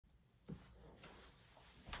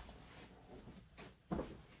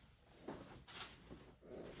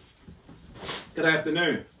Good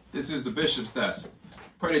afternoon. This is the Bishop's Desk.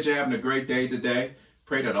 Pray that you're having a great day today.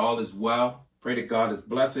 Pray that all is well. Pray that God is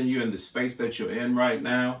blessing you in the space that you're in right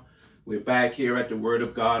now. We're back here at the Word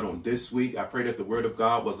of God on this week. I pray that the Word of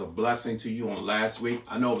God was a blessing to you on last week.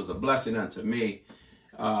 I know it was a blessing unto me.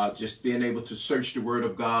 Just being able to search the Word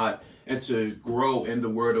of God and to grow in the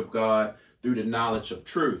Word of God through the knowledge of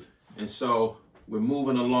truth. And so we're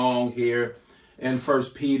moving along here in 1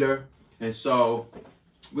 Peter. And so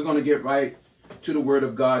we're going to get right to the Word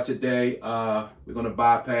of God today. We're going to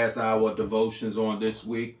bypass our devotions on this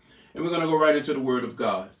week, and we're going to go right into the Word of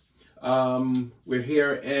God. We're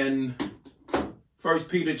here in 1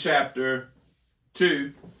 Peter chapter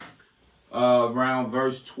 2, around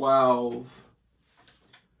verse 12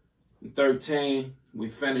 and 13. We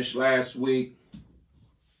finished last week,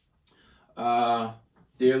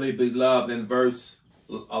 dearly beloved, in verse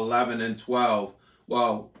 11 and 12.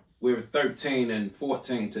 Well, we're 13 and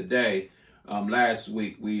 14 today. Last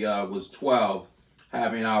week we was 12,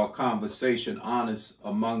 having our conversation honest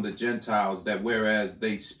among the Gentiles, that whereas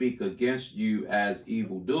they speak against you as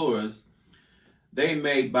evildoers, they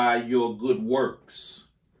may by your good works,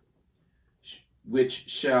 which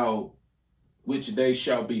they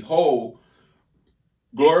shall behold,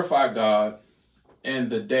 glorify God in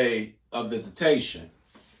the day of visitation.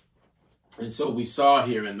 And so we saw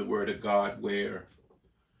here in the Word of God where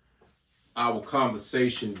our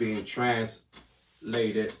conversation being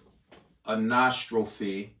translated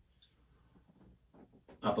anastrophe,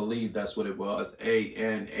 I believe that's what it was,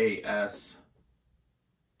 A-N-A-S-T-R-O-P-H-E,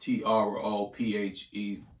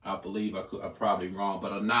 I believe, I'm probably wrong,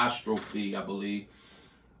 but anastrophe, I believe,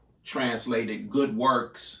 translated good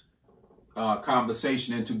works,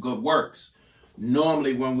 conversation into good works.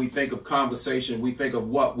 Normally when we think of conversation, we think of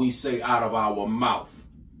what we say out of our mouth.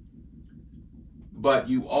 But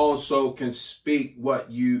you also can speak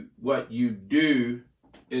what you do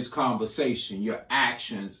is conversation. Your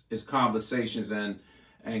actions is conversations, and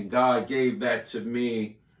God gave that to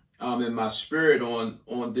me in my spirit on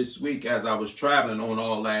this week as I was traveling on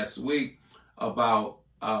all last week about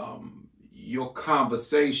your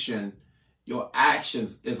conversation, your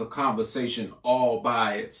actions is a conversation all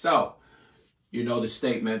by itself. You know the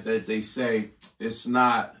statement that they say, it's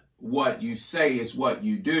not what you say, it's what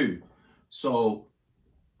you do. So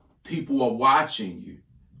people are watching you.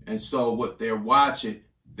 And so what they're watching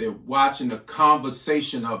the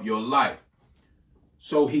conversation of your life.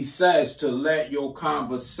 So he says to let your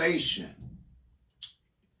conversation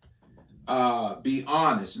be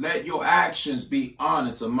honest. Let your actions be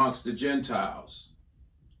honest amongst the Gentiles.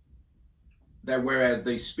 That whereas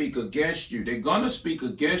they speak against you, they're going to speak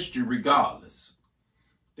against you regardless.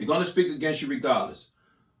 They're going to speak against you regardless.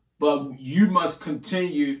 But you must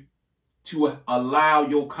continue to allow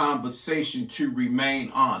your conversation to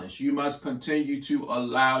remain honest. You must continue to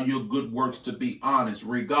allow your good works to be honest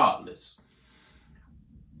regardless.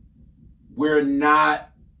 We're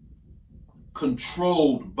not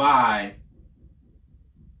controlled by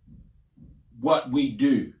what we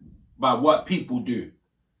do, by what people do.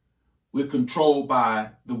 We're controlled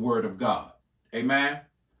by the Word of God. Amen?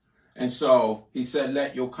 And so he said,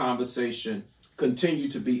 let your conversation continue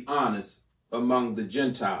to be honest among the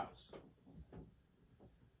Gentiles.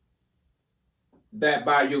 That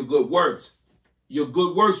by your good works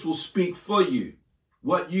will speak for you.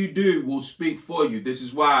 What you do will speak for you. This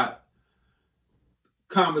is why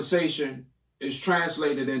conversation is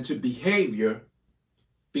translated into behavior,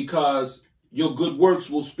 because your good works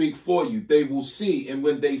will speak for you. They will see. And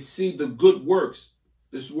when they see the good works,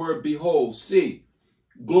 this word behold, see,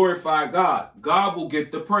 glorify God. God will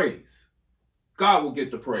get the praise. God will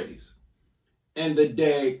get the praise in the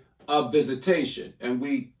day of visitation. And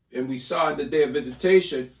we saw the day of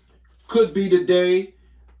visitation could be the day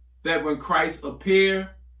that when Christ appeared,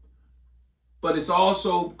 but it's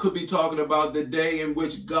also could be talking about the day in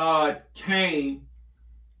which God came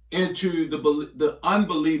into the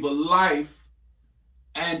unbeliever life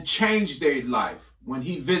and changed their life when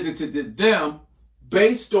he visited them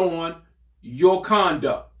based on your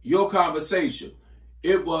conduct, your conversation.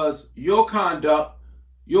 It was your conduct,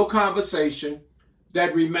 your conversation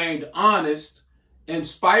that remained honest in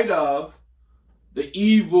spite of the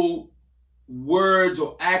evil words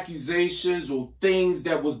or accusations or things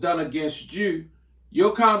that was done against you.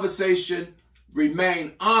 Your conversation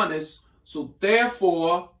remained honest. So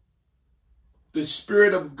therefore, the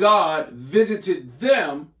Spirit of God visited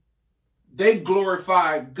them. They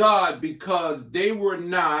glorified God because they were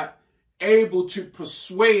not able to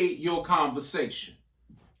persuade your conversation.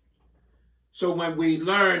 So when we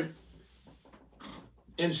learn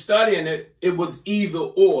in studying it, it was either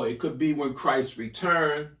or. It could be when Christ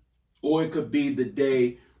returned, or it could be the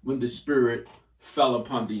day when the Spirit fell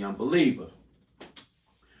upon the unbeliever.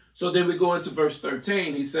 So then we go into verse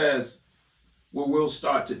 13. He says, well, we'll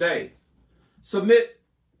start today. Submit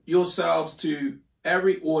yourselves to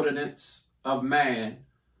every ordinance of man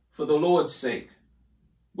for the Lord's sake,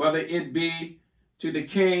 whether it be to the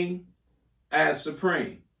king as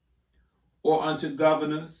supreme, or unto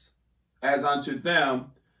governors as unto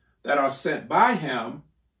them that are sent by him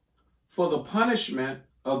for the punishment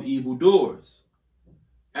of evildoers,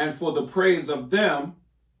 and for the praise of them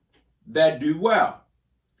that do well.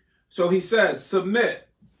 So he says, submit,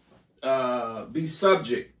 be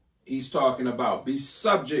subject. He's talking about be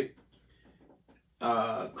subject.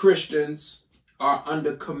 Christians are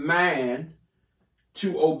under command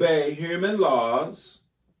to obey human laws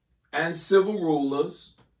and civil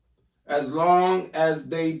rulers as long as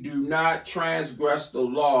they do not transgress the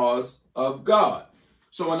laws of God.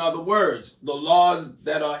 So in other words, the laws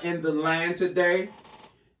that are in the land today,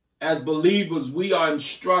 as believers, we are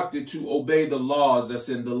instructed to obey the laws that's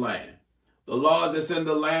in the land. The laws that's in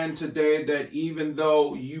the land today, that even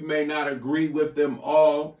though you may not agree with them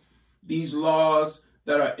all, these laws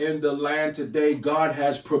that are in the land today, God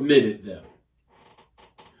has permitted them.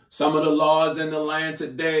 Some of the laws in the land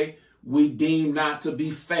today, we deem not to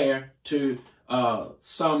be fair to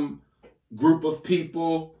some group of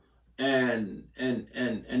people and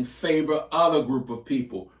favor other group of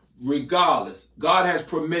people. Regardless, God has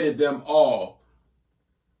permitted them all.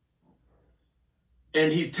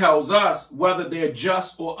 And he tells us whether they're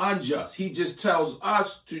just or unjust. He just tells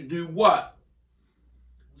us to do what?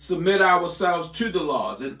 Submit ourselves to the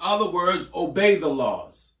laws. In other words, obey the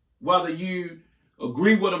laws. Whether you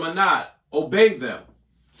agree with them or not, obey them.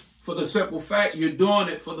 For the simple fact you're doing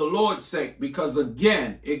it for the Lord's sake. Because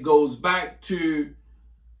again, it goes back to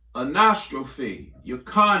anastrophe, your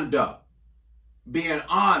conduct, being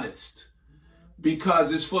honest.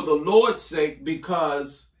 Because it's for the Lord's sake,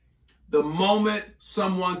 because the moment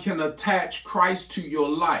someone can attach Christ to your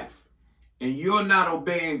life and you're not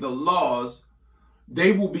obeying the laws,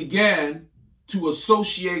 they will begin to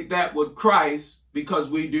associate that with Christ, because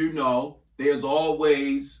we do know there's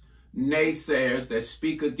always naysayers that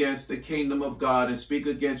speak against the kingdom of God and speak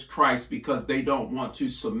against Christ because they don't want to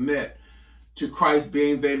submit to Christ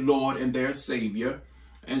being their Lord and their Savior.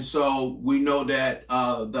 And so we know that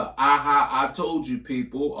the aha, I told you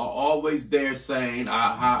people are always there saying,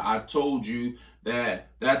 aha, I told you.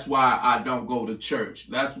 That's why I don't go to church.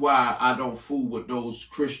 That's why I don't fool with those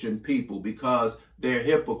Christian people, because they're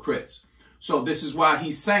hypocrites. So this is why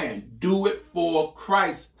he's saying, do it for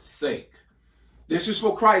Christ's sake. This is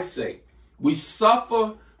for Christ's sake. We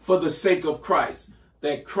suffer for the sake of Christ,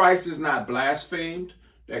 that Christ is not blasphemed,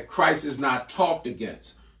 that Christ is not talked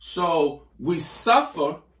against. So we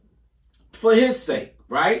suffer for his sake,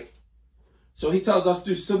 right? So he tells us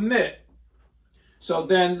to submit. So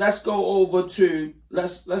then let's go over to,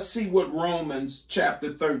 let's see what Romans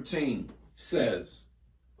chapter 13 says.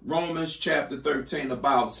 Romans chapter 13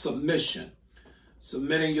 about submission.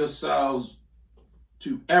 Submitting yourselves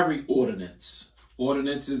to every ordinance.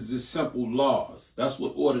 Ordinances is simple laws. That's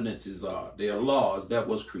what ordinances are. They are laws that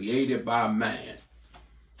was created by man.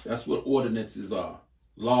 That's what ordinances are.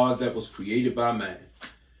 Laws that was created by man.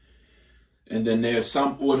 And then there are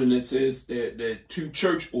some ordinances, there are two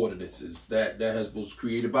church ordinances that was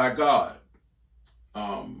created by God.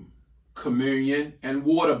 Communion and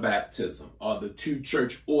water baptism are the two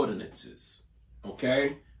church ordinances.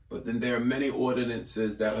 Okay? But then there are many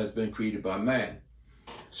ordinances that has been created by man.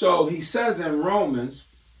 So he says in Romans,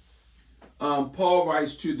 Paul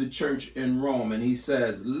writes to the church in Rome, and he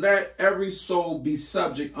says, let every soul be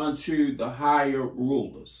subject unto the higher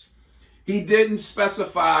rulers. He didn't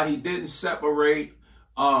specify, he didn't separate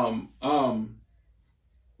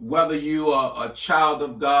whether you are a child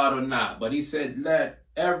of God or not. But he said, let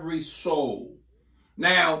every soul.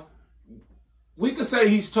 Now, we could say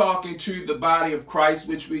he's talking to the body of Christ,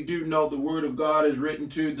 which we do know the word of God is written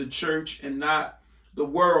to the church and not the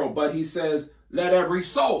world. But he says, let every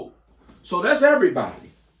soul. So that's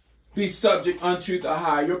everybody. Be subject unto the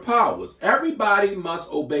higher powers. Everybody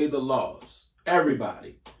must obey the laws.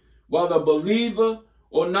 Everybody. Whether believer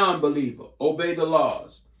or non-believer, obey the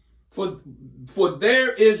laws. For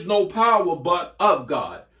there is no power but of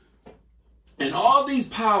God. And all these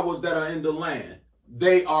powers that are in the land,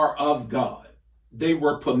 they are of God. They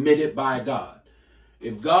were permitted by God.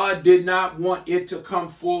 If God did not want it to come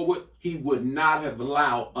forward, he would not have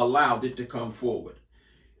allowed it to come forward.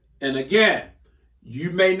 And again,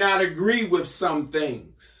 you may not agree with some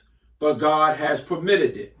things, but God has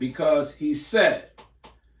permitted it because he said,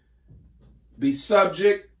 be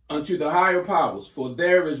subject unto the higher powers, for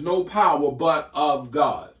there is no power but of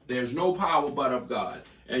God. There's no power but of God.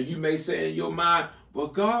 And you may say in your mind,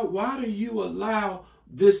 but God, why do you allow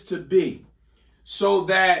this to be? So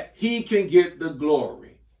that he can get the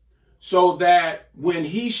glory. So that when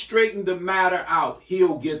he straightened the matter out,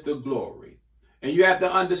 he'll get the glory. And you have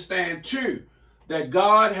to understand too, that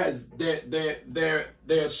God has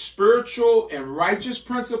their spiritual and righteous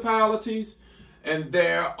principalities, and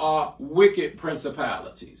there are wicked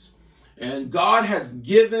principalities. And God has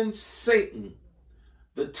given Satan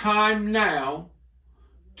the time now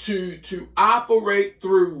to operate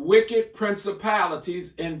through wicked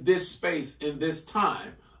principalities in this space, in this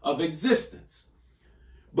time of existence.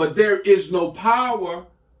 But there is no power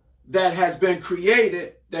that has been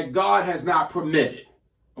created that God has not permitted.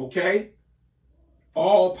 Okay?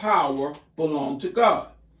 All power belongs to God.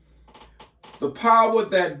 The power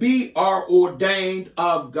that be are ordained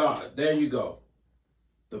of God. There you go.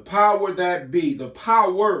 The power that be, the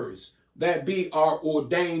powers that be are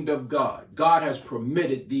ordained of God. God has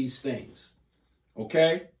permitted these things.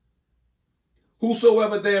 Okay?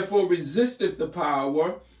 Whosoever therefore resisteth the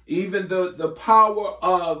power, even the power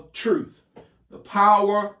of truth, the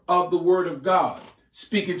power of the word of God,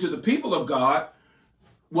 speaking to the people of God,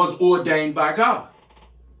 was ordained by God.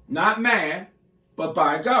 Not man, but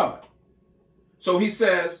by God. So he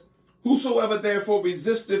says, whosoever therefore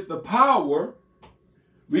resisteth the power,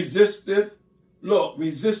 resisteth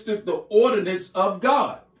the ordinance of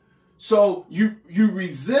God. So you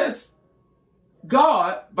resist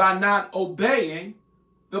God by not obeying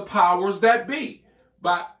the powers that be,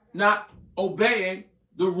 by not obeying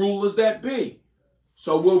the rulers that be.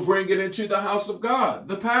 So we'll bring it into the house of God,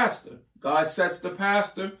 the pastor. God sets the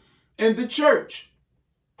pastor in the church.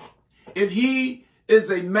 If he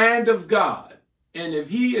is a man of God, and if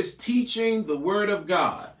he is teaching the word of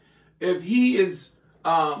God, if he is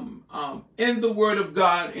in the word of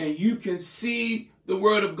God, and you can see the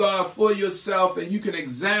word of God for yourself, and you can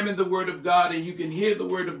examine the word of God, and you can hear the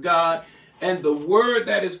word of God, and the word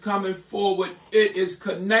that is coming forward, it is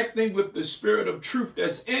connecting with the spirit of truth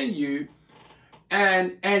that's in you,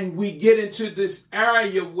 and we get into this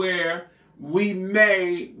area where we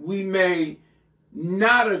may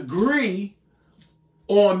not agree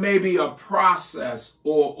on maybe a process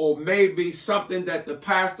or maybe something that the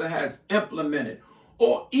pastor has implemented,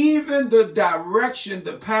 or even the direction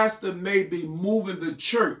the pastor may be moving the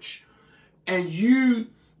church, and you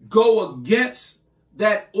go against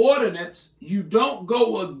that ordinance. You don't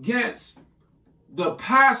go against the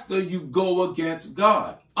pastor, you go against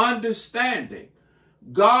God. Understanding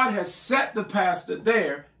God has set the pastor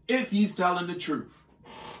there if he's telling the truth.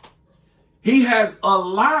 He has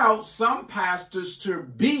allowed some pastors to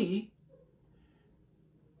be,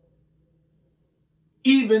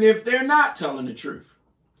 even if they're not telling the truth.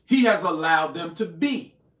 He has allowed them to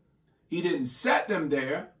be. He didn't set them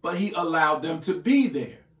there, but he allowed them to be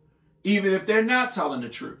there, even if they're not telling the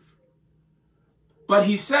truth. But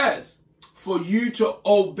he says, for you to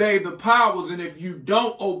obey the powers, and if you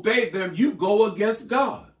don't obey them, you go against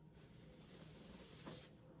God.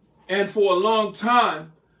 And for a long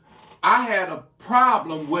time, I had a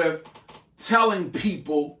problem with telling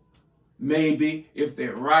people maybe if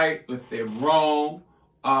they're right, if they're wrong,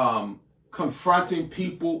 confronting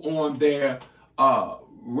people on their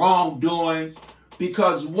wrongdoings.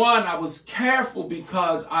 Because one, I was careful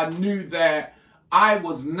because I knew that I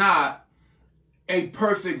was not a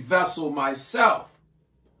perfect vessel myself.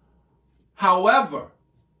 However,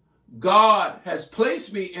 God has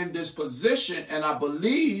placed me in this position, and I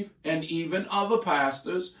believe, and even other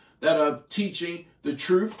pastors that are teaching the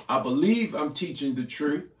truth. I believe I'm teaching the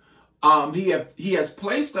truth. He has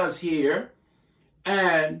placed us here,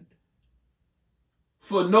 and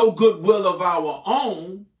for no good will of our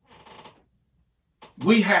own,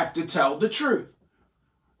 we have to tell the truth.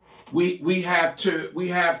 We have to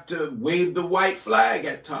wave the white flag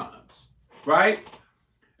at times, right?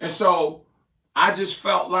 And so I just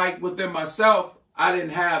felt like within myself, I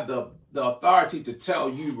didn't have the authority to tell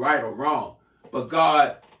you right or wrong. But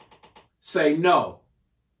God say, no,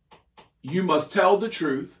 you must tell the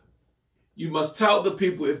truth. You must tell the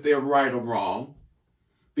people if they're right or wrong,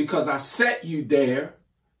 because I set you there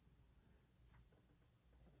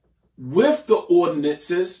with the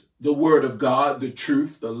ordinances, the word of God, the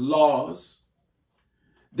truth, the laws,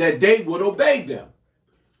 that they would obey them.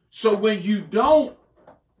 So when you don't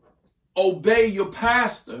obey your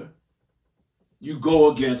pastor, you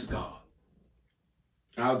go against God.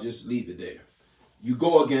 I'll just leave it there. You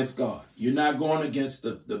go against God. You're not going against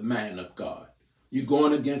the man of God. You're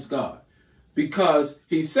going against God. Because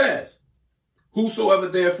he says, whosoever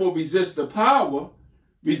therefore resists the power,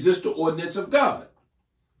 resist the ordinance of God.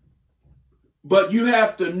 But you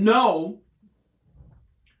have to know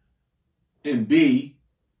and be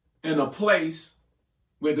in a place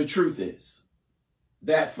where the truth is.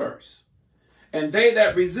 That first. And they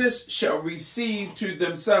that resist shall receive to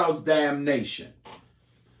themselves damnation.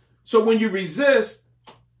 So when you resist,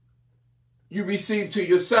 you receive to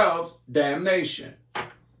yourselves damnation.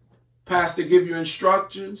 Pastor give you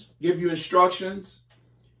instructions. You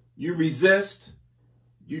resist.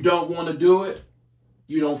 You don't want to do it.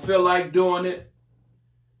 You don't feel like doing it.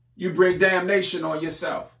 You bring damnation on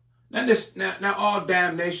yourself. Now all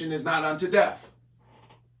damnation is not unto death.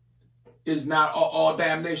 All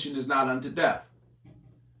damnation is not unto death.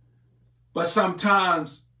 But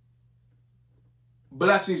sometimes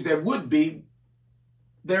blessings that would be,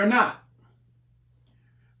 they're not.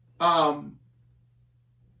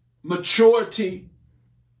 Maturity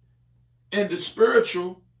in the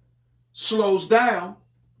spiritual slows down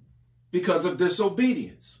because of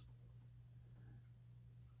disobedience.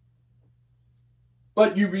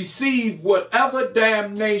 But you receive whatever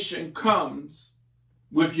damnation comes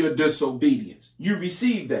with your disobedience. You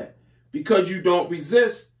receive that because you don't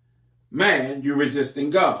resist man, you're resisting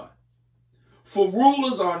God. For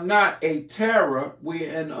rulers are not a terror,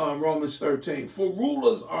 we're in Romans 13. For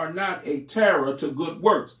rulers are not a terror to good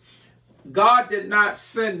works. God did not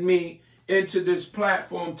send me into this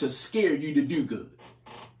platform to scare you to do good.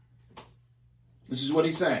 This is what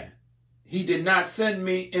he's saying. He did not send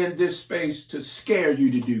me in this space to scare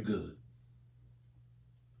you to do good,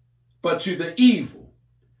 but to the evil.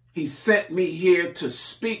 He sent me here to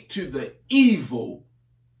speak to the evil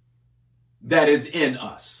that is in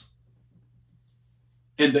us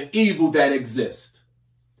and the evil that exists,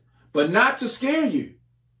 but not to scare you,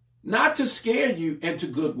 into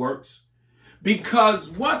good works, because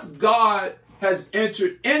once God has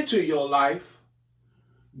entered into your life,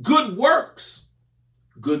 good works,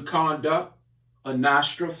 good conduct,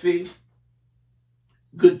 anastrophe,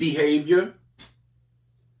 good behavior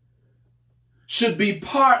should be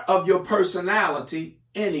part of your personality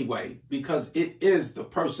anyway, because it is the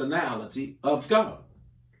personality of God.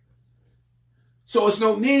 So it's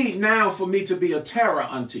no need now for me to be a terror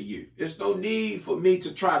unto you. It's no need for me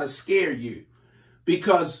to try to scare you,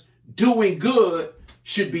 because doing good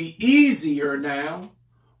should be easier now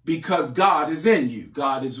because God is in you.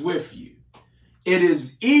 God is with you. It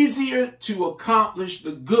is easier to accomplish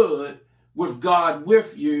the good with God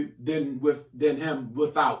with you than him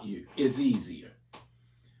without you. It's easier.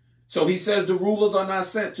 So he says the rulers are not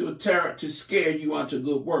sent to a terror to scare you unto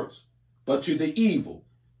good works, but to the evil.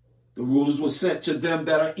 The rulers were sent to them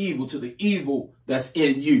that are evil, to the evil that's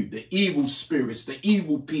in you, the evil spirits, the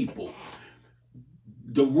evil people.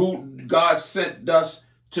 God sent us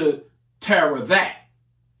to terror that.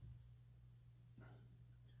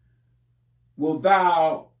 Will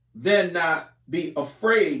thou then not be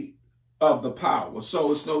afraid of the power?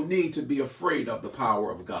 So it's no need to be afraid of the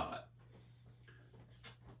power of God.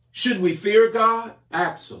 Should we fear God?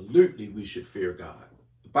 Absolutely, we should fear God.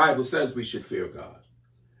 The Bible says we should fear God.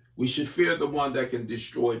 We should fear the one that can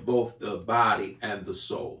destroy both the body and the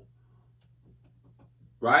soul.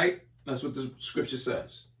 Right? That's what the scripture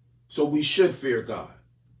says. So we should fear God.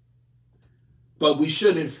 But we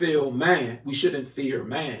shouldn't fear man. We shouldn't fear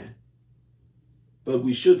man. But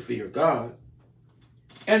we should fear God.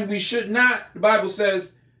 And we should not, the Bible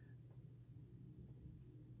says,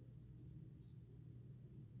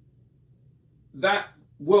 that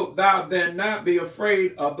wilt thou then not be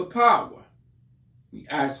afraid of the power? We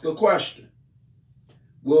ask a question.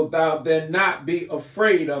 Wilt thou then not be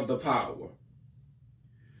afraid of the power?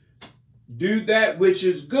 Do that which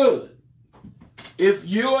is good. If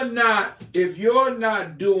you're not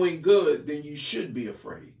doing good, then you should be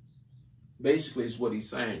afraid. Basically, is what he's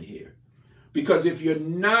saying here. Because if you're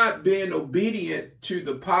not being obedient to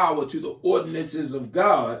the power, to the ordinances of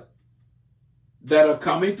God that are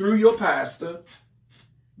coming through your pastor,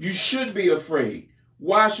 you should be afraid.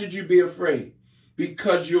 Why should you be afraid?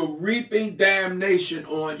 Because you're reaping damnation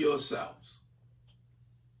on yourselves.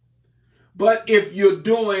 But if you're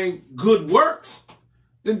doing good works,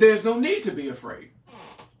 then there's no need to be afraid.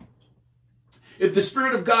 If the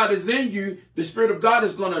Spirit of God is in you, the Spirit of God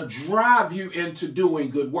is going to drive you into doing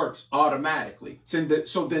good works automatically.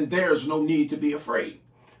 So then there's no need to be afraid.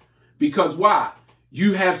 Because why?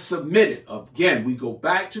 You have submitted. Again, we go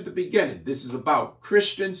back to the beginning. This is about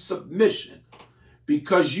Christian submission.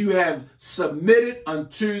 Because you have submitted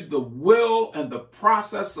unto the will and the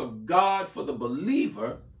process of God for the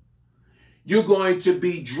believer, you're going to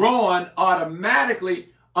be drawn automatically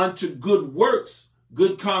unto good works,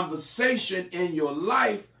 good conversation in your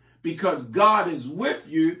life, because God is with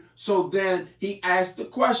you. So then he asked the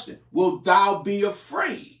question, will thou be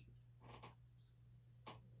afraid?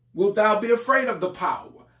 Will thou be afraid of the power?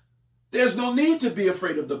 There's no need to be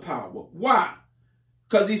afraid of the power. Why?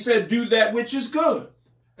 Because he said, do that which is good.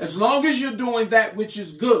 As long as you're doing that which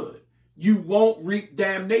is good, you won't reap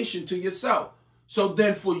damnation to yourself. So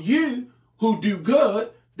then for you who do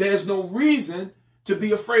good, there's no reason to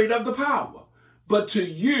be afraid of the power. But to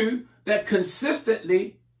you that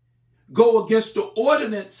consistently go against the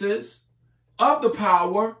ordinances of the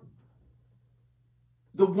power,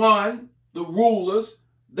 the rulers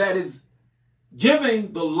that is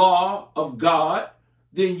giving the law of God,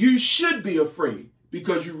 then you should be afraid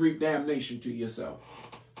because you reap damnation to yourself.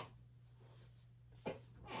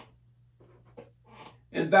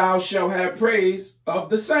 And thou shalt have praise of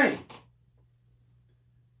the same.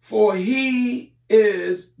 For he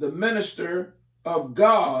is the minister of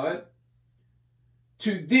God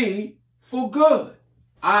to thee for good.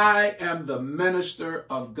 I am the minister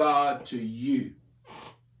of God to you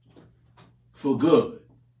for good.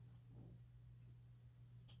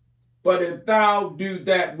 But if thou do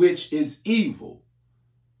that which is evil,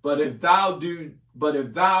 but if thou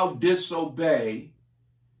disobey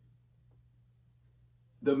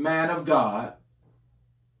the man of God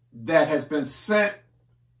that has been sent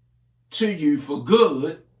to you for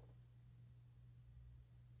good,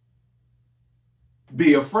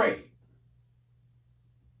 be afraid.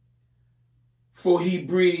 For he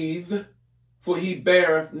beareth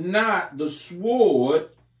not the sword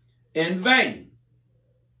in vain.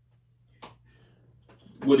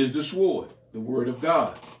 What is the sword? The word of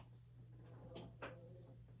God.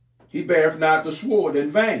 He beareth not the sword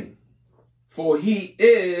in vain, for he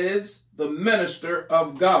is the minister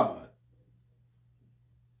of God,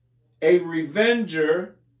 a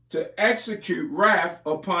revenger to execute wrath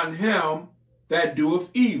upon him that doeth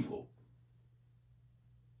evil.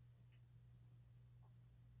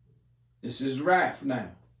 This is wrath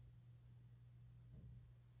now.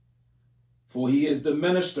 For he is the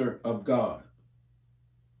minister of God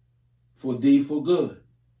for thee for good.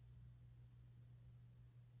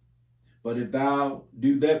 But if thou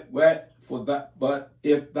do that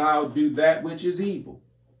which is evil,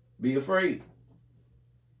 be afraid.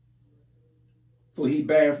 For he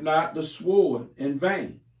beareth not the sword in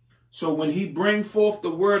vain. So when he bring forth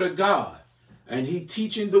the word of God and he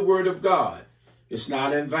teaching the word of God, it's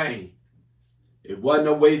not in vain. It wasn't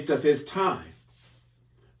a waste of his time.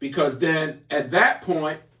 Because then at that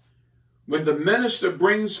point, when the minister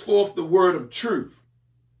brings forth the word of truth,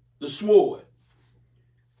 the sword,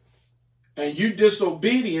 and you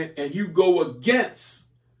disobedient and you go against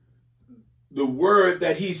the word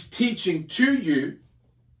that he's teaching to you,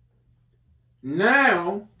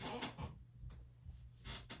 now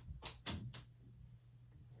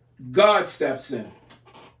God steps in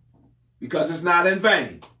because it's not in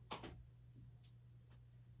vain.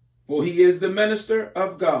 For he is the minister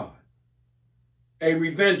of God, a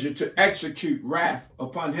revenger to execute wrath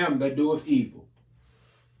upon him that doeth evil.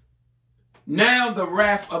 Now the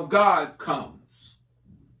wrath of God comes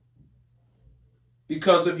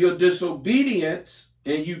because of your disobedience,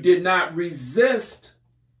 and you did not resist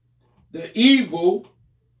the evil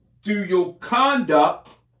through your conduct.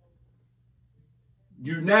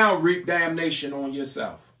 You now reap damnation on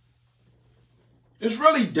yourself. It's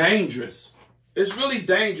really dangerous. It's really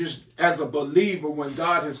dangerous as a believer when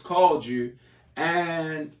God has called you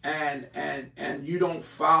and you don't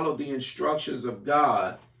follow the instructions of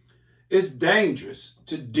God. It's dangerous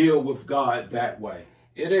to deal with God that way.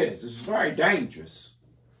 It is. It's very dangerous.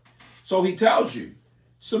 So he tells you,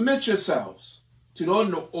 submit yourselves to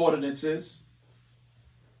the ordinances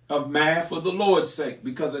of man for the Lord's sake.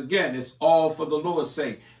 Because again, it's all for the Lord's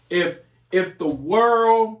sake. If the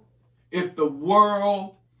world,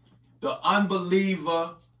 the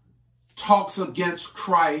unbeliever talks against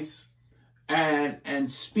Christ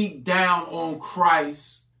and speak down on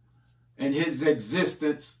Christ and his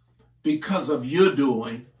existence because of your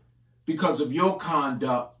doing, because of your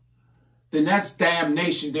conduct, then that's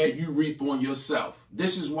damnation that you reap on yourself.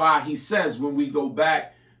 This is why he says, when we go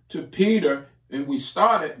back to Peter and we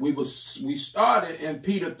started in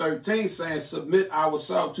Peter 13 saying, submit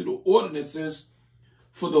ourselves to the ordinances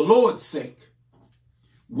for the Lord's sake.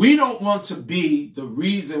 We don't want to be the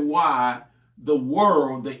reason why the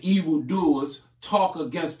world, the evildoers, talk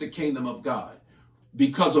against the kingdom of God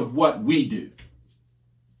because of what we do.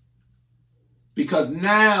 Because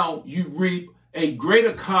now you reap a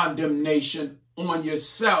greater condemnation on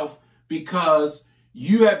yourself because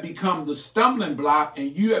you have become the stumbling block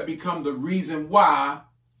and you have become the reason why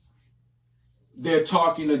they're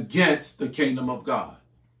talking against the kingdom of God.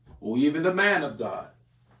 or even the man of God.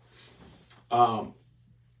 I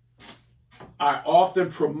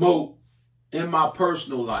often promote in my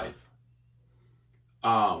personal life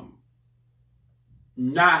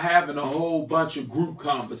not having a whole bunch of group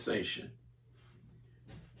conversation.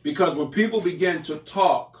 Because when people begin to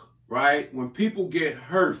talk, right, when people get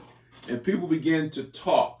hurt and people begin to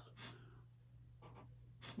talk,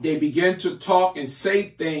 they begin to talk and say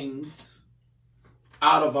things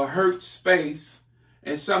out of a hurt space.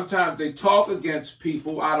 And sometimes they talk against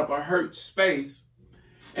people out of a hurt space.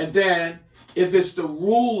 And then if it's the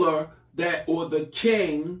ruler that, or the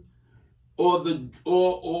king, or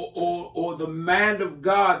the man of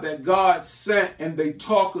God that God sent, and they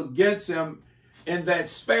talk against him in that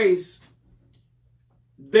space,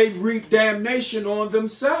 they reap damnation on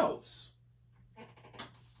themselves.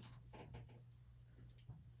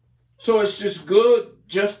 So it's just good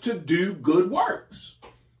just to do good works,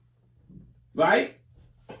 right?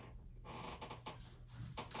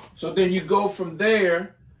 So then you go from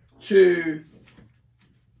there to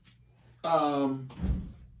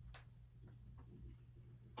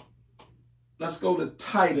let's go to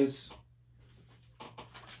Titus.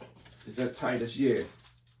 Is that Titus? Yeah.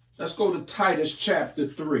 Let's go to Titus chapter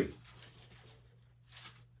 3.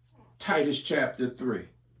 Titus chapter 3.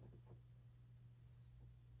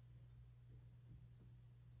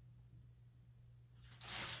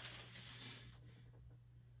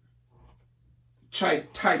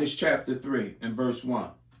 Titus chapter 3 and verse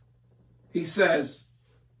 1. He says,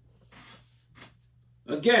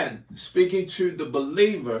 again, speaking to the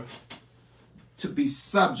believer, to be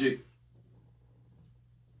subject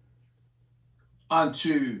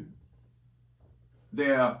unto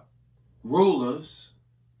their rulers,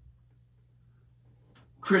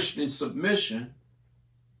 Christian submission.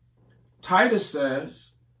 Titus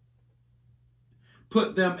says,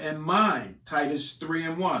 put them in mind, Titus 3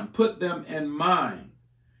 and 1, put them in mind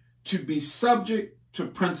to be subject to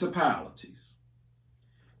principalities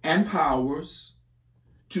and powers,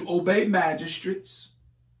 to obey magistrates,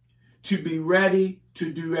 to be ready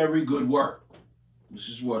to do every good work. This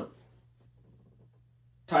is what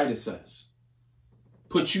Titus says.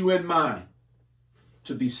 Put you in mind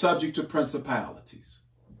to be subject to principalities.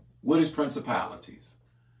 What is principalities?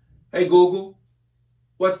 Hey, Google,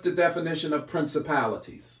 what's the definition of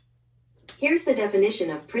principalities? Here's the definition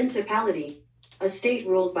of principality: a state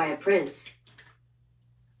ruled by a prince.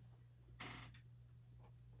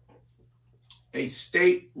 A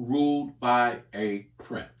state ruled by a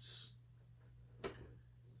prince.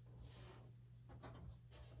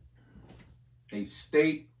 A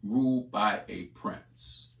state ruled by a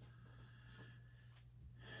prince.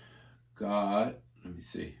 God, let me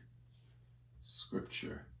see.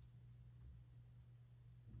 Scripture.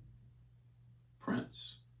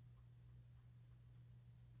 Prince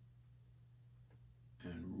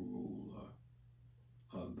and ruler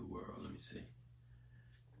of the world. Let me see.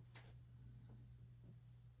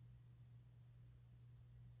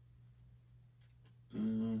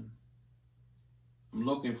 I'm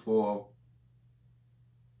looking for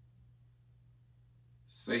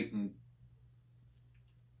Satan.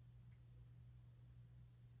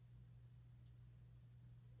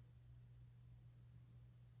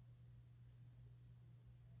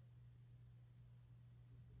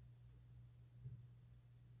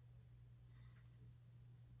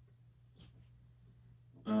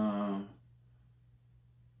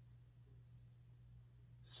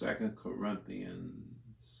 Second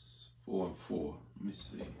Corinthians 4:4. Let me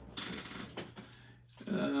see.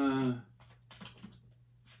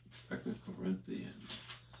 Second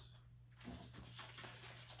Corinthians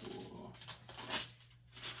 4.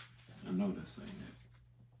 I know that's ain't it.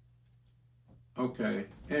 Okay.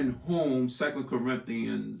 In whom, 2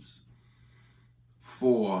 Corinthians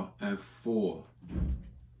 4:4.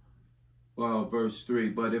 Well, verse 3.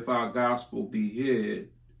 But if our gospel be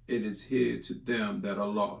hid, it is hid to them that are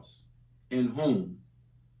lost, in whom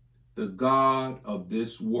the God of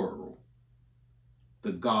this world,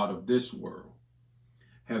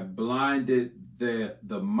 have blinded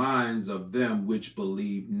the minds of them which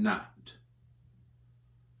believe not,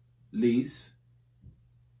 lest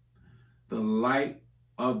the light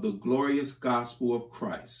of the glorious gospel of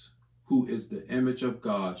Christ, who is the image of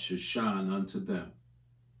God, should shine unto them.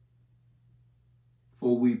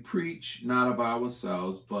 For we preach not of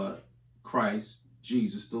ourselves, but Christ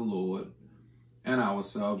Jesus the Lord, and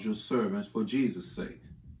ourselves your servants for Jesus' sake.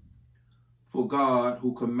 For God,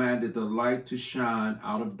 who commanded the light to shine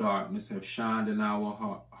out of darkness, have shined in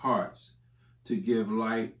our hearts to give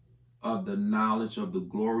light of the knowledge of the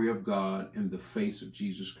glory of God in the face of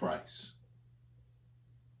Jesus Christ.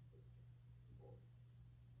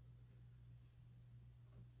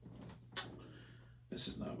 This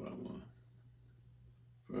is not what I want.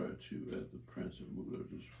 Refer to as the prince and ruler of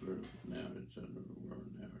this world, now the judge of the world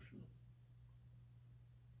now.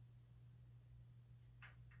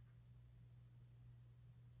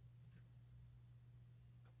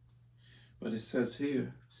 But it says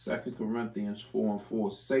here, 2 Corinthians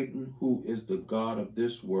 4:4, Satan, who is the god of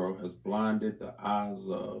this world, has blinded the eyes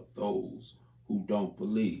of those who don't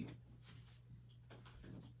believe.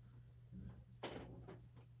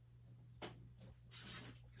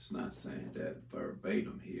 It's not saying that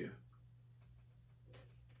verbatim here.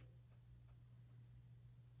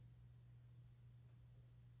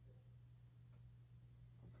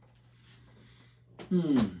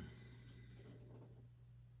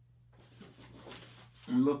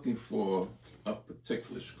 I'm looking for a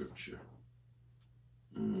particular scripture.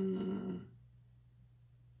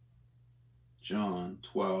 John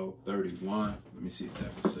 12:31. Let me see if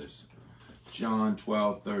that was this. John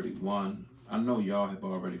 12:31. I know y'all have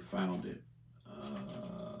already found it.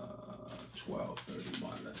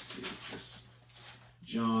 12:31. Let's see this.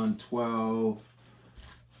 John 12.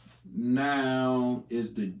 Now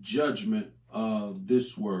is the judgment of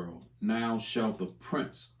this world. Now shall the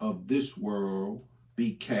prince of this world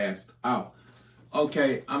be cast out.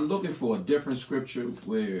 Okay, I'm looking for a different scripture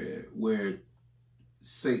where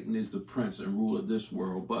Satan is the prince and ruler of this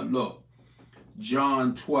world. But look,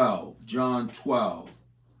 John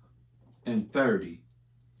 12:30.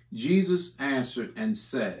 Jesus answered and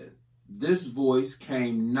said, this voice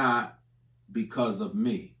came not because of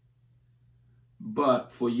me,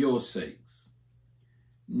 but for your sakes.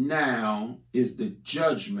 Now is the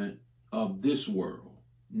judgment of this world.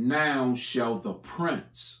 Now shall the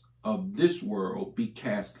prince of this world be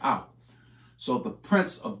cast out. So the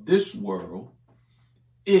prince of this world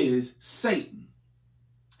is Satan.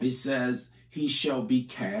 It says he shall be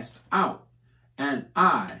cast out. And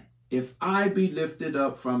I, if I be lifted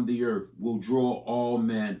up from the earth, will draw all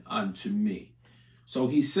men unto me. So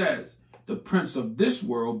he says the prince of this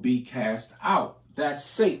world be cast out. That's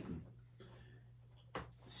Satan.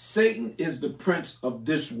 Satan is the prince of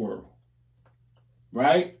this world.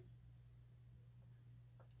 Right?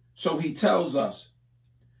 So he tells us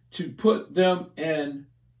to put them in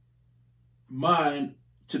mind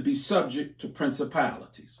to be subject to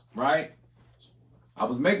principalities, right? I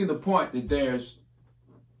was making the point that there's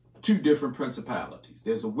two different principalities.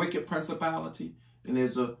 There's a wicked principality and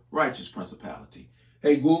there's a righteous principality.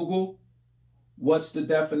 Hey, Google, what's the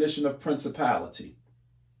definition of principality?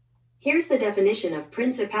 Here's the definition of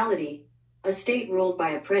principality. A state ruled by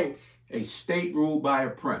a prince. A state ruled by a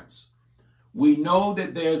prince. We know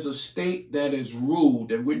that there's a state that is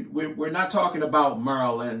ruled, and we're not talking about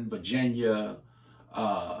Maryland, Virginia,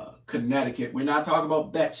 Connecticut. We're not talking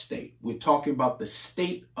about that state. We're talking about the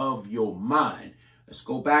state of your mind. Let's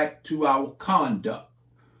go back to our conduct.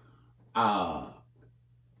 The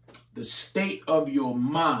state of your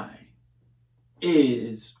mind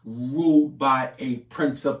is ruled by a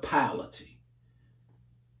principality.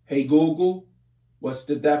 Hey, Google, what's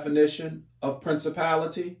the definition of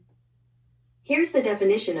principality? Here's the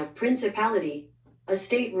definition of principality. A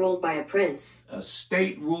state ruled by a prince. A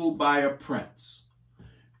state ruled by a prince.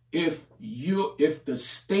 If the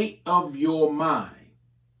state of your mind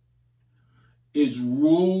is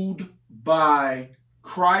ruled by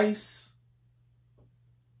Christ,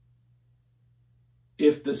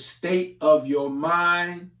 if the state of your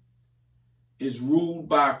mind is ruled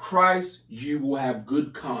by Christ, you will have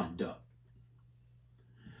good conduct.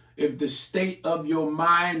 If the state of your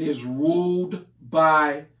mind is ruled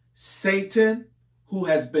by Satan, who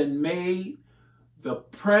has been made the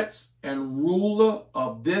prince and ruler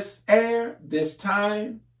of this air, this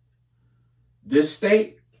time, this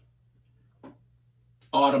state,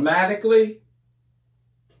 automatically,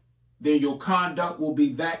 then your conduct will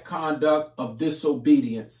be that conduct of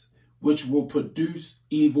disobedience, which will produce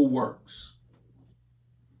evil works.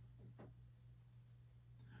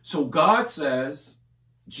 So God says,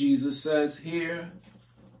 Jesus says here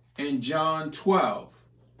in John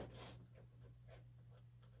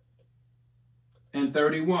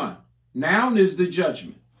 12:31, now is the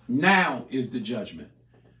judgment. Now is the judgment.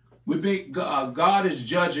 God is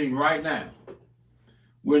judging right now.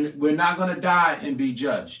 We're not going to die and be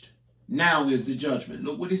judged. Now is the judgment.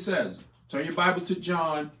 Look what he says. Turn your Bible to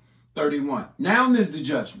John 31. Now is the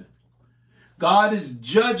judgment. God is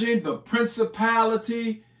judging the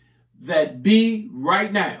principality that be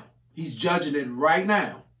right now. He's judging it right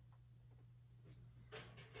now.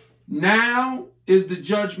 Now is the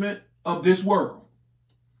judgment of this world.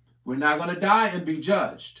 We're not going to die and be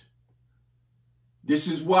judged. This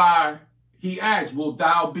is why He asks, will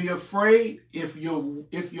thou be afraid? If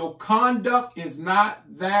your conduct is not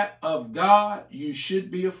that of God, you should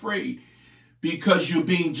be afraid because you're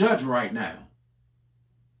being judged right now.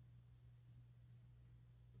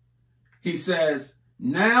 He says,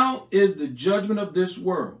 now is the judgment of this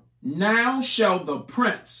world. Now shall the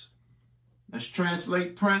prince, let's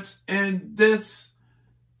translate prince in this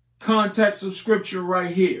context of scripture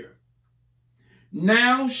right here.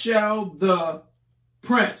 Now shall the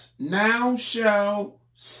prince, now shall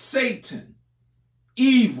Satan,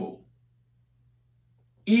 evil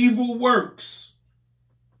works,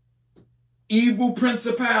 evil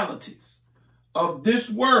principalities of this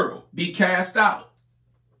world be cast out.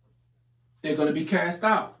 They're going to be cast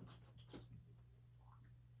out.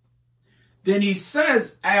 Then he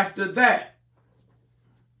says after that,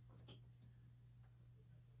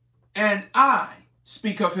 and I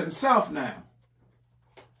speak of himself now.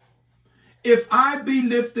 If I be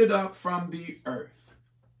lifted up from the earth,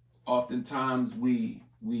 oftentimes we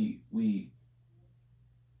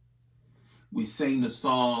sing the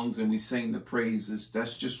songs and we sing the praises.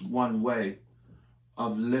 That's just one way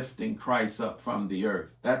of lifting Christ up from the earth.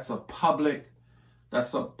 That's a public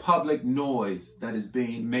noise that is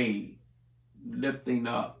being made, lifting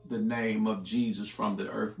up the name of Jesus from the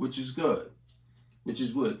earth, which is good. Which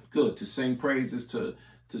is good to sing praises, to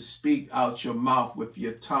speak out your mouth with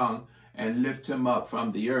your tongue and lift him up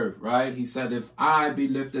from the earth, right? He said, if I be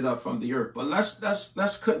lifted up from the earth. But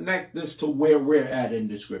let's connect this to where we're at in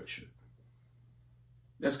the scripture.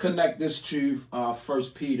 Let's connect this to 1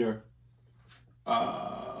 Peter. Let's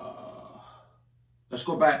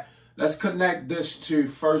go back. Let's connect this to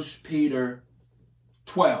 1 Peter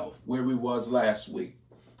 12, where we was last week.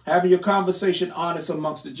 Having your conversation honest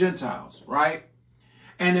amongst the Gentiles, right?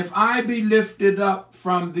 And if I be lifted up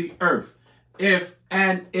from the earth, if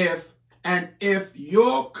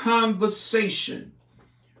your conversation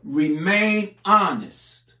remain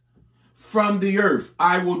honest from the earth,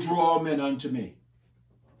 I will draw men unto me.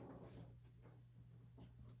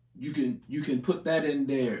 You can put that in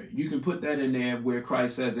there. You can put that in there where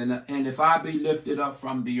Christ says, and if I be lifted up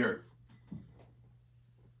from the earth,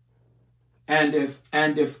 and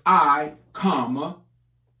if I, comma,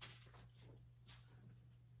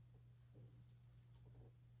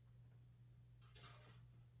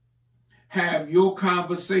 have your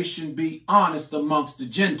conversation be honest amongst the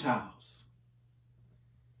Gentiles.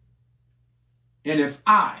 And if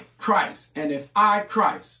I, Christ,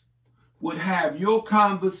 would have your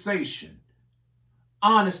conversation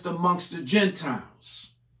honest amongst the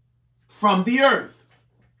Gentiles from the earth,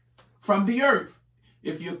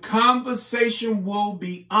 if your conversation will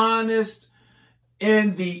be honest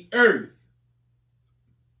in the earth,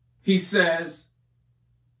 he says,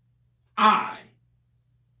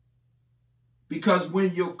 because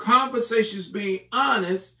when your conversation is being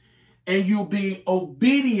honest and you'll be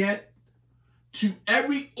obedient to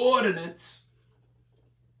every ordinance,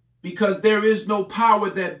 because there is no power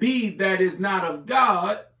that is not of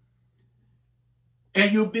God,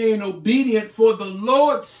 and you're being obedient for the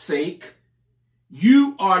Lord's sake,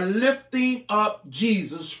 you are lifting up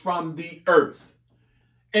Jesus from the earth.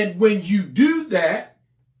 And when you do that,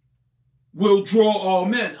 will draw all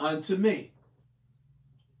men unto me.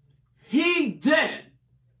 He then,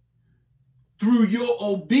 through your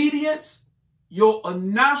obedience, your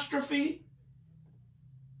anastrophe,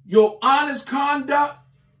 your honest conduct,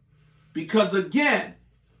 because again,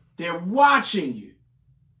 they're watching you.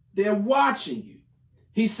 They're watching you.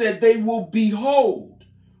 He said they will behold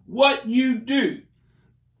what you do.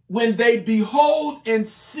 When they behold and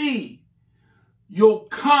see your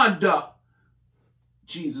conduct,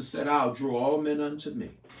 Jesus said, I'll draw all men unto me.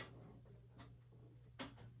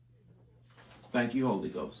 Thank you, Holy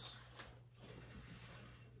Ghost.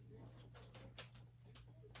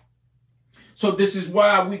 So this is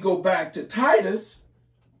why we go back to Titus.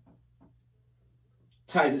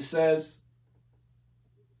 Titus says,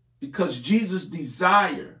 because Jesus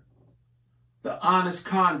desired the honest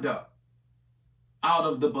conduct out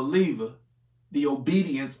of the believer, the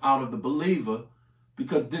obedience out of the believer,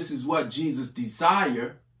 because this is what Jesus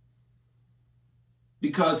desired,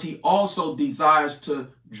 because he also desires to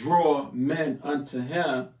draw men unto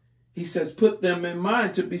him. He says, put them in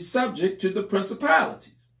mind to be subject to the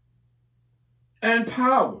principalities and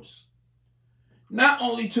powers. Not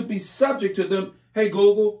only to be subject to them. Hey,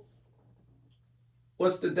 Google,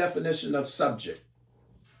 what's the definition of subject?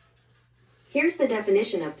 Here's the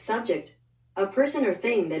definition of subject. A person or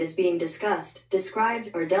thing that is being discussed, described,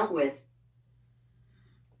 or dealt with.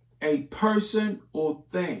 A person or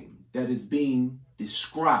thing that is being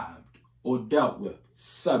described or dealt with.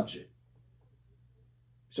 Subject.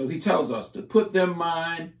 So he tells us to put them in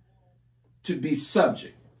mind to be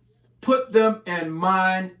subject. Put them in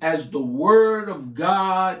mind as the word of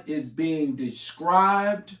God is being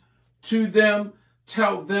described to them.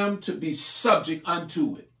 Tell them to be subject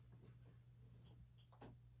unto it.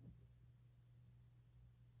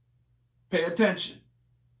 Pay attention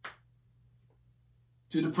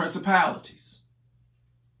to the principalities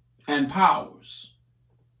and powers.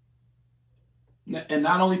 And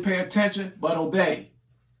not only pay attention, but obey.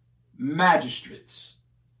 Magistrates,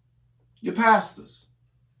 your pastors,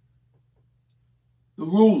 the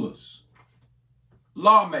rulers,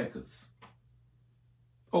 lawmakers.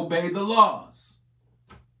 Obey the laws.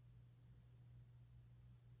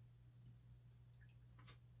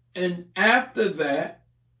 And after that,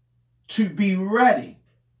 to be ready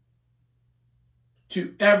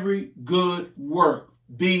to every good work.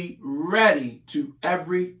 Be ready to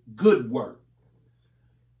every good work.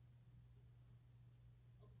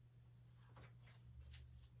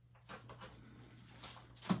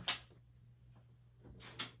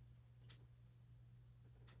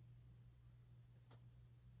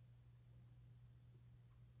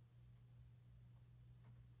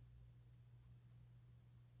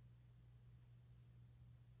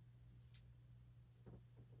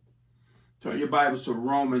 Turn your Bibles to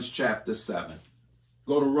Romans chapter 7.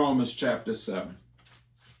 Go to Romans chapter 7.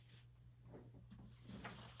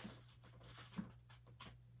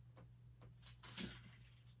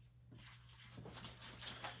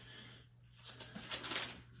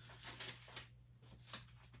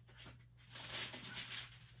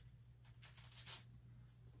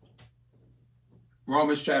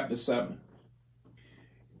 Romans chapter 7.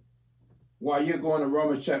 While you're going to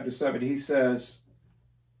Romans chapter 7, he says,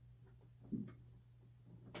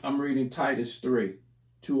 I'm reading Titus 3,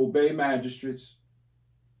 to obey magistrates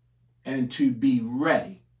and to be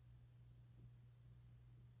ready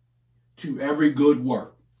to every good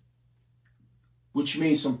work, which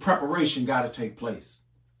means some preparation got to take place.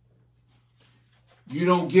 You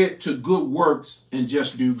don't get to good works and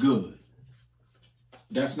just do good.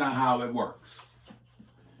 That's not how it works.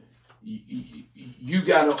 You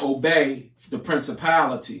got to obey the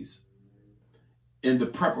principalities in the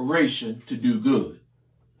preparation to do good,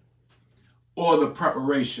 or the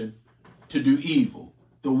preparation to do evil.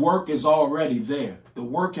 The work is already there. The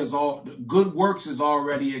work has good works is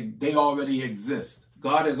already, they already exist.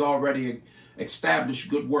 God has already established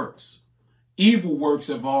good works. Evil works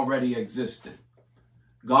have already existed.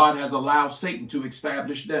 God has allowed Satan to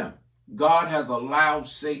establish them. God has allowed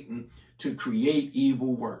Satan to create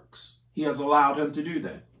evil works. He has allowed him to do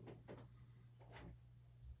that.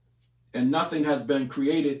 And nothing has been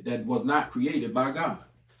created that was not created by God.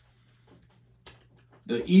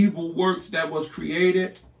 The evil works that was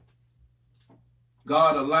created,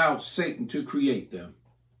 God allowed Satan to create them.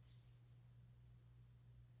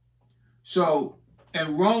 So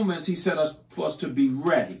in Romans, he said for us to be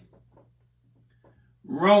ready.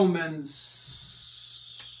 Romans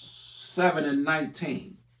 7 and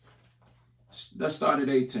 19. Let's start at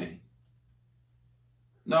 18.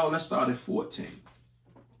 No, let's start at 14.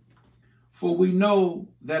 For we know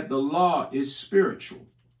that the law is spiritual,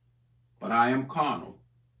 but I am carnal,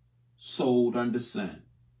 sold under sin.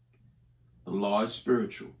 The law is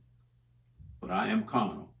spiritual, but I am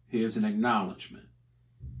carnal. Here's an acknowledgement.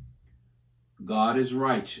 God is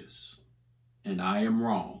righteous, and I am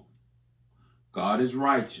wrong. God is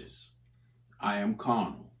righteous. I am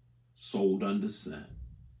carnal, sold under sin.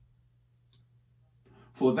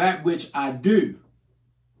 For that which I do,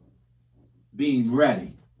 being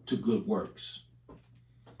ready to good works.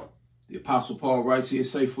 The Apostle Paul writes here,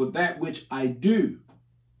 say, for that which I do,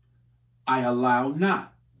 I allow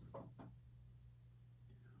not.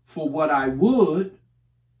 For what I would,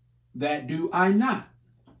 that do I not.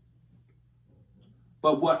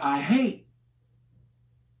 But what I hate,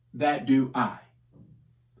 that do I.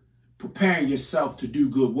 Preparing yourself to do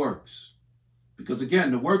good works. Because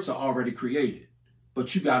again, the works are already created.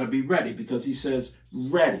 But you got to be ready, because he says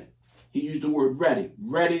ready. He used the word ready.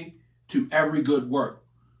 Ready to every good work.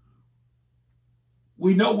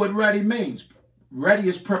 We know what ready means. Ready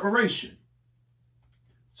is preparation.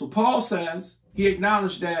 So Paul says, he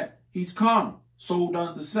acknowledged that he's carnal, sold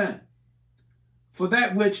under sin. For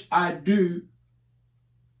that which I do,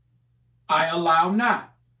 I allow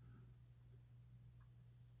not.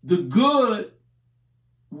 The good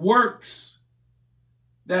works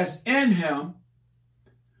that's in him,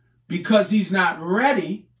 because he's not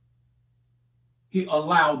ready, he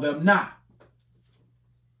allowed them not.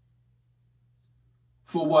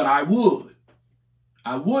 For what I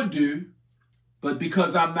would do, but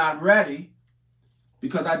because I'm not ready,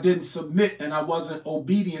 because I didn't submit and I wasn't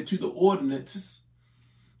obedient to the ordinances,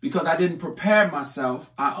 because I didn't prepare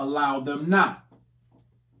myself, I allowed them not.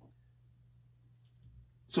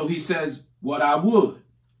 So he says, what I would,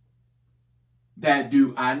 that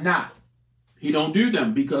do I not. He don't do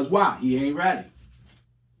them because why? He ain't ready.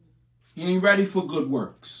 He ain't ready for good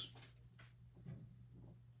works.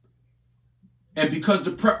 And because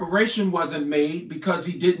the preparation wasn't made, because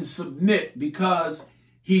he didn't submit, because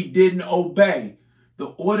he didn't obey the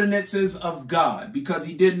ordinances of God, because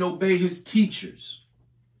he didn't obey his teachers.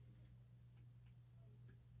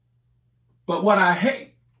 But what I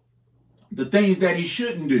hate, the things that he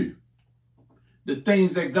shouldn't do, the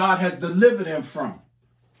things that God has delivered him from,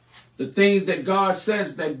 the things that God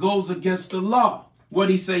says that goes against the law, what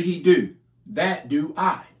he say he do? That do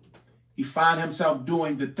I. He find himself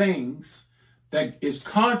doing the things that is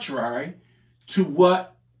contrary to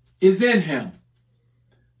what is in him.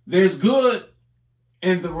 There's good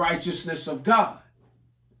in the righteousness of God.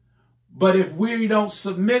 But if we don't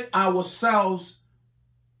submit ourselves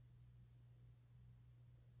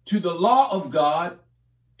to the law of God,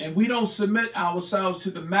 and we don't submit ourselves to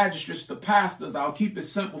the magistrates, the pastors, I'll keep it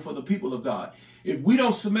simple for the people of God. If we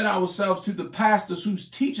don't submit ourselves to the pastors who's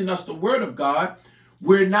teaching us the word of God,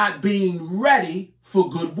 we're not being ready for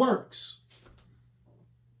good works.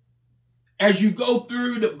 As you go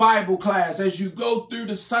through the Bible class, as you go through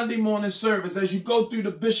the Sunday morning service, as you go through the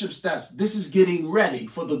bishop's desk, this is getting ready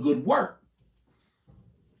for the good work.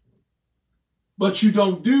 But you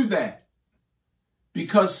don't do that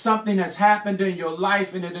because something has happened in your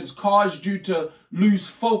life and it has caused you to lose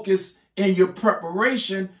focus in your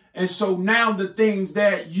preparation. And so now the things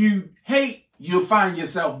that you hate, you'll find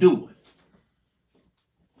yourself doing.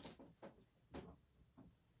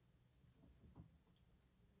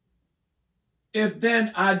 If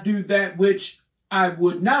then I do that which I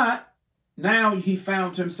would not, now he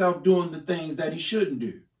found himself doing the things that he shouldn't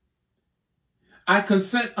do. I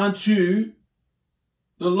consent unto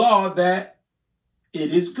the law that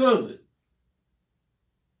it is good.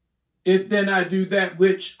 If then I do that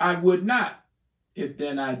which I would not, if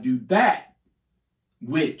then I do that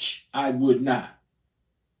which I would not,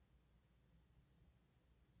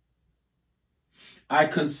 I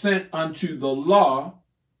consent unto the law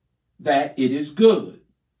that it is good.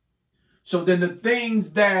 So then the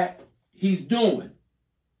things that he's doing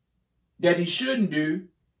that he shouldn't do,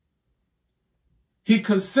 he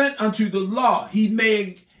consent unto the law. He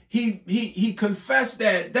confessed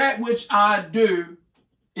that which I do,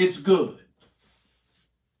 it's good.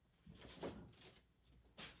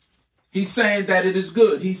 He's saying that it is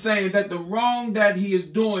good. He's saying that the wrong that he is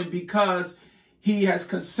doing, because he has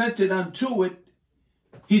consented unto it,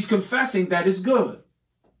 he's confessing that it's good.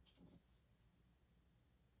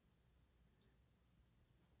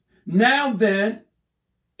 Now then,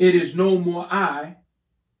 it is no more I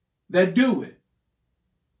that do it,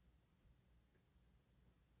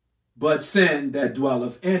 but sin that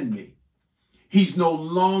dwelleth in me. He's no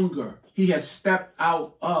longer, he has stepped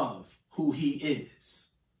out of who he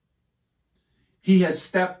is. He has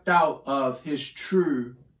stepped out of his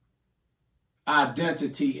true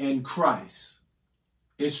identity in Christ.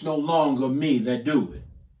 It's no longer me that do it.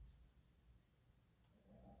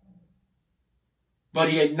 But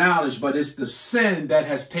he acknowledged, but it's the sin that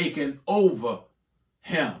has taken over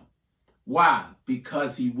him. Why?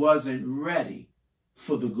 Because he wasn't ready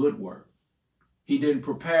for the good work. He didn't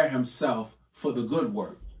prepare himself for the good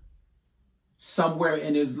work. Somewhere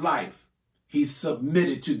in his life, he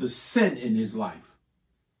submitted to the sin in his life.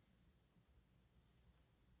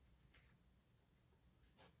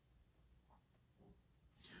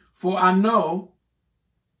 For I know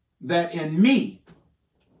that in me,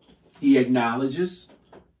 he acknowledges,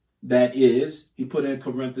 that is, he put in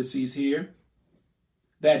parentheses here,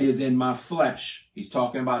 that is in my flesh. He's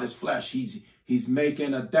talking about his flesh. He's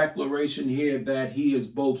making a declaration here that he is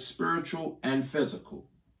both spiritual and physical.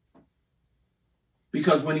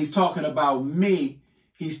 Because when he's talking about me,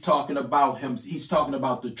 he's talking about him. He's talking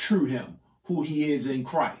about the true him, who he is in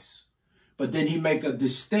Christ. But then he make a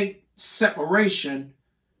distinct separation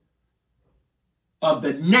of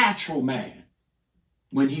the natural man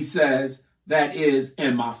when he says, that is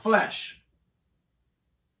in my flesh,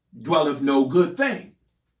 dwelleth no good thing.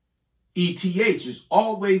 ETH is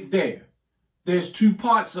always there. There's two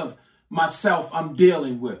parts of myself I'm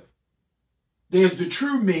dealing with. There's the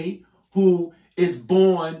true me who is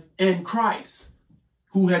born in Christ,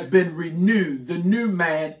 who has been renewed, the new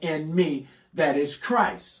man in me that is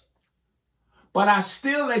Christ. But I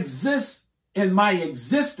still exist in my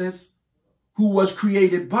existence, who was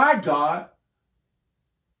created by God,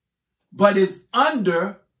 but is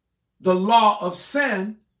under the law of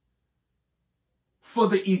sin for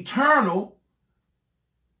the eternal,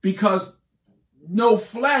 because no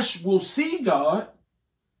flesh will see God.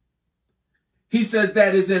 He says,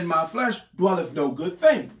 that is in my flesh dwelleth no good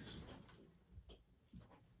things.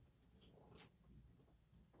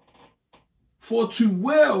 For to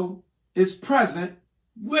will is present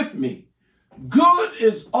with me. Good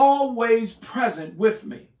is always present with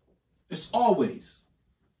me. It's always.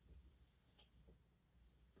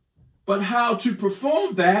 But how to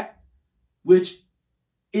perform that which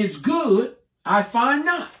is good, I find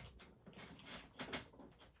not.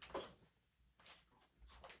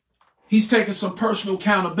 He's taking some personal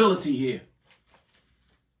accountability here.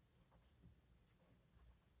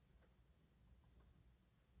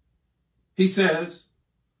 He says,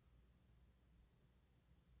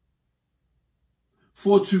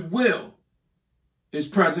 for to will is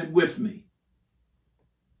present with me.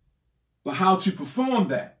 But how to perform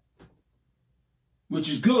that, which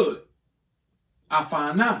is good, I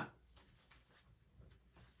find not.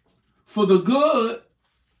 For the good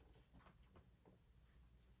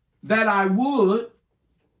that I would,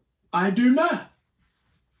 I do not.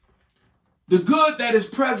 The good that is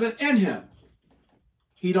present in him,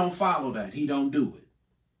 he don't follow that. He don't do it.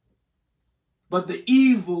 But the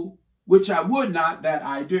evil which I would not, that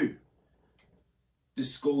I do.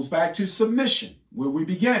 This goes back to submission, where we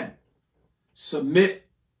began. Submit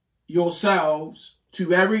yourselves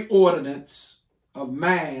to every ordinance of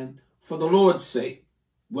man for the Lord's sake,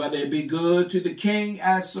 whether it be good to the king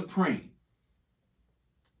as supreme.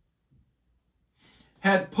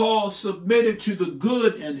 Had Paul submitted to the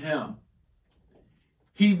good in him,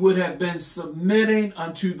 he would have been submitting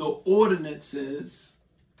unto the ordinances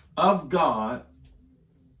of God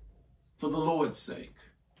for the Lord's sake.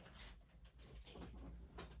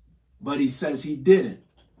 But he says he didn't.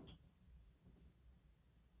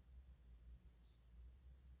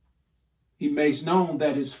 He makes known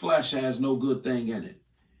that his flesh has no good thing in it.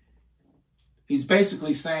 He's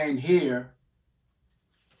basically saying here,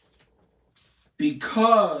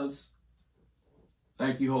 because,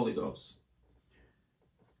 thank you, Holy Ghost.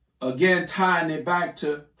 Again, tying it back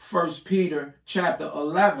to 1 Peter chapter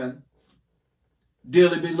 11.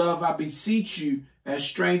 Dearly beloved, I beseech you as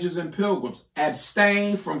strangers and pilgrims,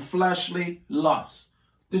 abstain from fleshly lusts.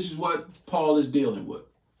 This is what Paul is dealing with.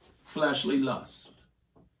 Fleshly lusts.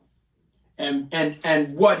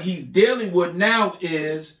 And what he's dealing with now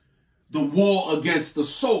is the war against the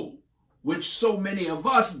soul, which so many of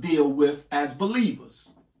us deal with as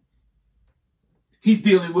believers. He's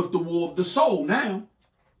dealing with the war of the soul now,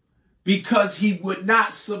 because he would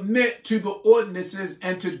not submit to the ordinances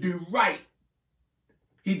and to do right.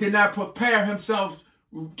 He did not prepare himself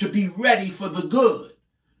to be ready for the good.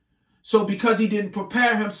 So because he didn't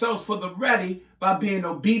prepare himself for the ready by being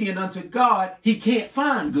obedient unto God, he can't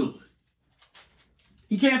find good.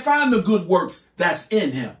 He can't find the good works that's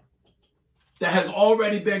in him, that has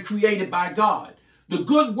already been created by God. The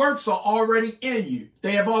good works are already in you.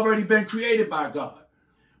 They have already been created by God.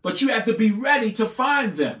 But you have to be ready to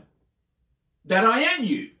find them that are in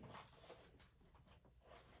you.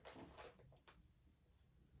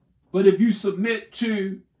 But if you submit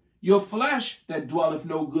to your flesh that dwelleth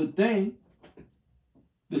no good thing,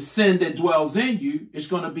 the sin that dwells in you, it's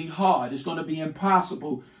going to be hard. It's going to be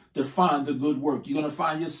impossible to find the good work. You're going to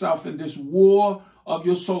find yourself in this war of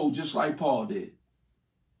your soul, just like Paul did.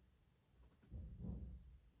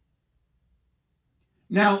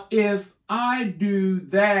 Now, if I do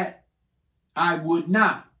that, I would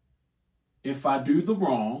not. If I do the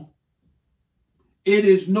wrong, it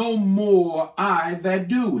is no more I that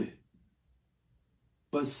do it,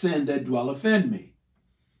 but sin that dwelleth in me.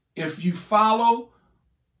 If you follow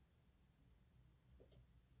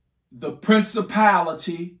the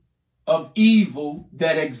principality of evil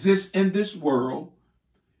that exists in this world,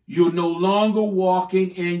 you're no longer walking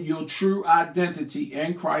in your true identity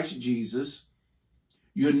in Christ Jesus.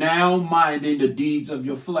 You're now minding the deeds of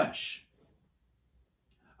your flesh.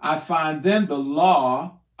 I find then a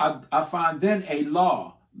law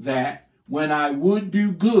that when I would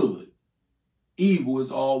do good, evil is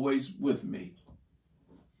always with me.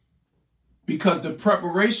 Because the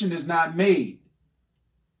preparation is not made.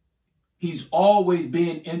 He's always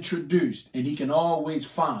being introduced, and he can always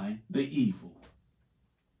find the evil.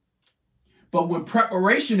 But when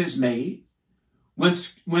preparation is made, when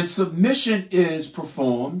submission is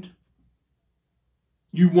performed,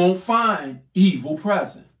 you won't find evil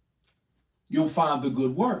present. You'll find the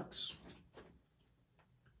good works.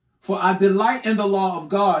 For I delight in the law of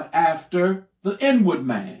God after the inward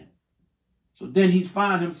man. So then he's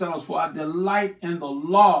found himself, for I delight in the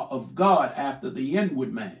law of God after the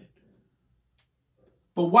inward man.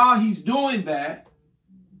 But while he's doing that,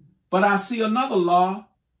 but I see another law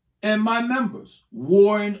in my members,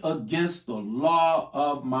 warring against the law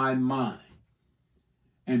of my mind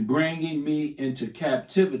and bringing me into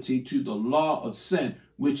captivity to the law of sin,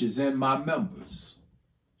 which is in my members.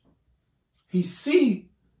 He see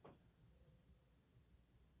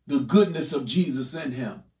the goodness of Jesus in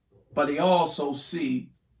him, but he also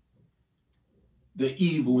see the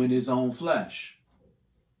evil in his own flesh.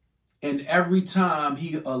 And every time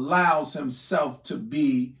he allows himself to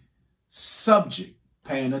be subject,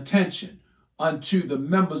 paying attention unto the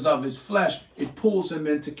members of his flesh, it pulls him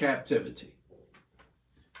into captivity.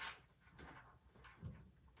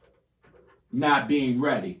 Not being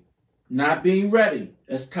ready,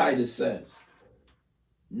 as Titus says,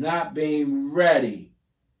 not being ready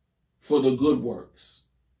for the good works.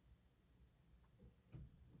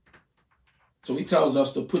 So he tells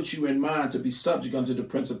us to put you in mind to be subject unto the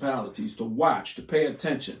principalities, to watch, to pay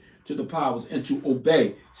attention to the powers, and to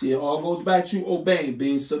obey. See, it all goes back to obeying,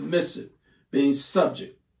 being submissive, being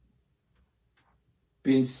subject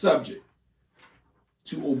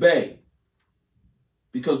to obey.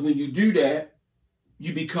 Because when you do that,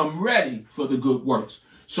 you become ready for the good works.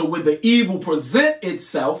 So when the evil present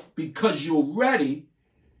itself, because you're ready,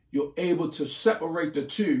 you're able to separate the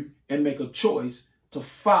two and make a choice to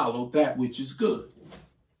follow that which is good.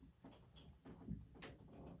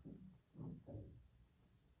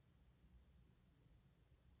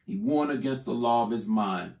 He warned against the law of his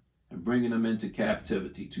mind and bringing him into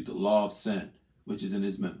captivity to the law of sin, which is in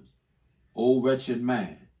his members. O wretched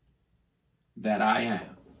man that I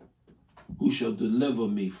am, who shall deliver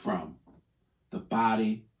me from the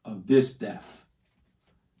body of this death?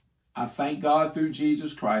 I thank God through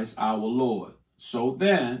Jesus Christ, our Lord. So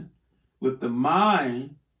then, with the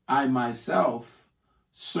mind, I myself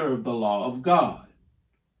serve the law of God,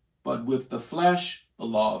 but with the flesh, the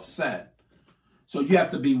law of sin. So you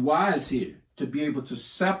have to be wise here to be able to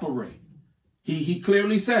separate. He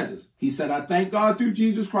clearly says this. He said, I thank God through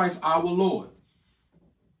Jesus Christ, our Lord.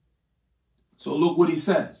 So look what he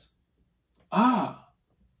says.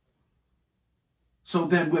 So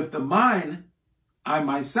then with the mind, I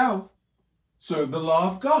myself serve the law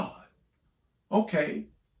of God. Okay.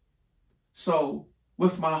 So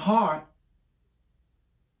with my heart,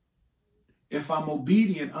 if I'm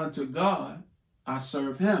obedient unto God, I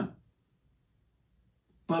serve him.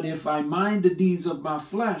 But if I mind the deeds of my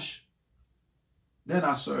flesh, then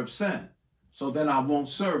I serve sin. So then I won't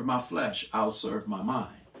serve my flesh, I'll serve my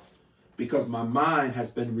mind. Because my mind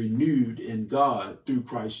has been renewed in God through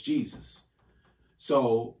Christ Jesus.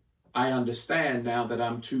 So I understand now that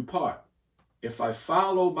I'm two-part. If I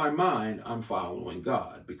follow my mind, I'm following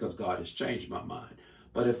God because God has changed my mind.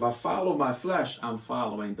 But if I follow my flesh, I'm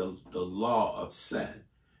following the law of sin,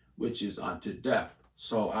 which is unto death.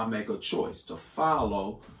 So I make a choice to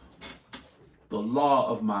follow the law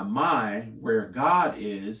of my mind where God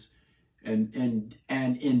is. And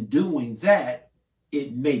in doing that,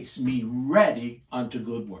 it makes me ready unto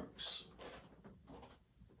good works.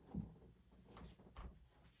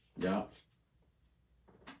 Yeah.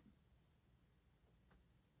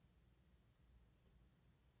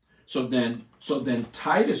 So then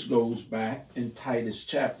Titus goes back in Titus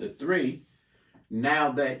chapter 3.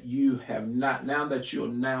 Now that you're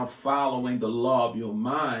now following the law of your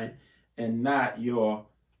mind and not the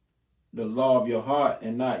law of your heart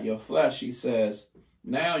and not your flesh, he says,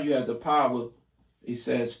 now you have the power, he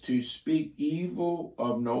says, to speak evil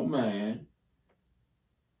of no man,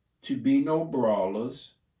 to be no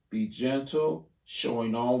brawlers, be gentle,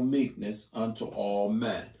 showing all meekness unto all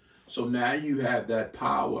men. So now you have that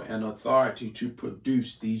power and authority to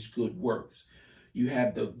produce these good works. You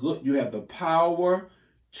have the power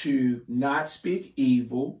to not speak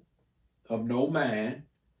evil of no man,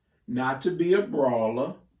 not to be a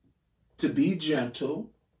brawler, to be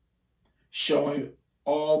gentle, showing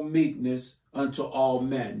all meekness unto all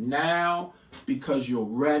men. Now, because you're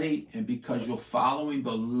ready and because you're following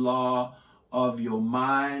the law of your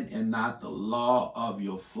mind and not the law of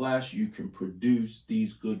your flesh, you can produce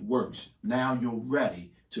these good works. Now you're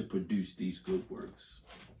ready to produce these good works.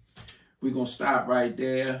 We're going to stop right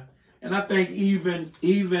there. And I think even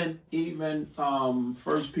 1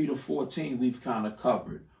 Peter 14, we've kind of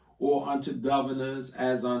covered. Or unto governors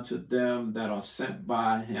as unto them that are sent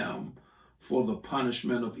by him for the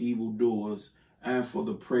punishment of evildoers and for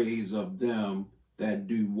the praise of them that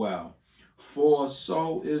do well. For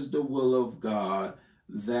so is the will of God,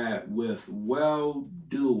 that with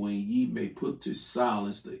well-doing ye may put to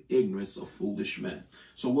silence the ignorance of foolish men.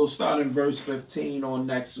 So we'll start in verse 15 on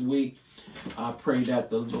next week. I pray that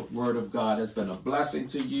the word of God has been a blessing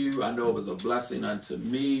to you. I know it was a blessing unto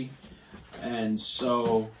me. And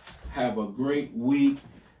so have a great week.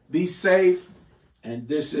 Be safe. And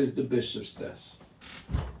this is the Bishop's Desk.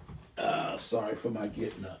 Sorry for my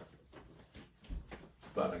getting up,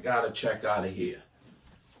 but I got to check out of here.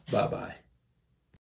 Bye-bye.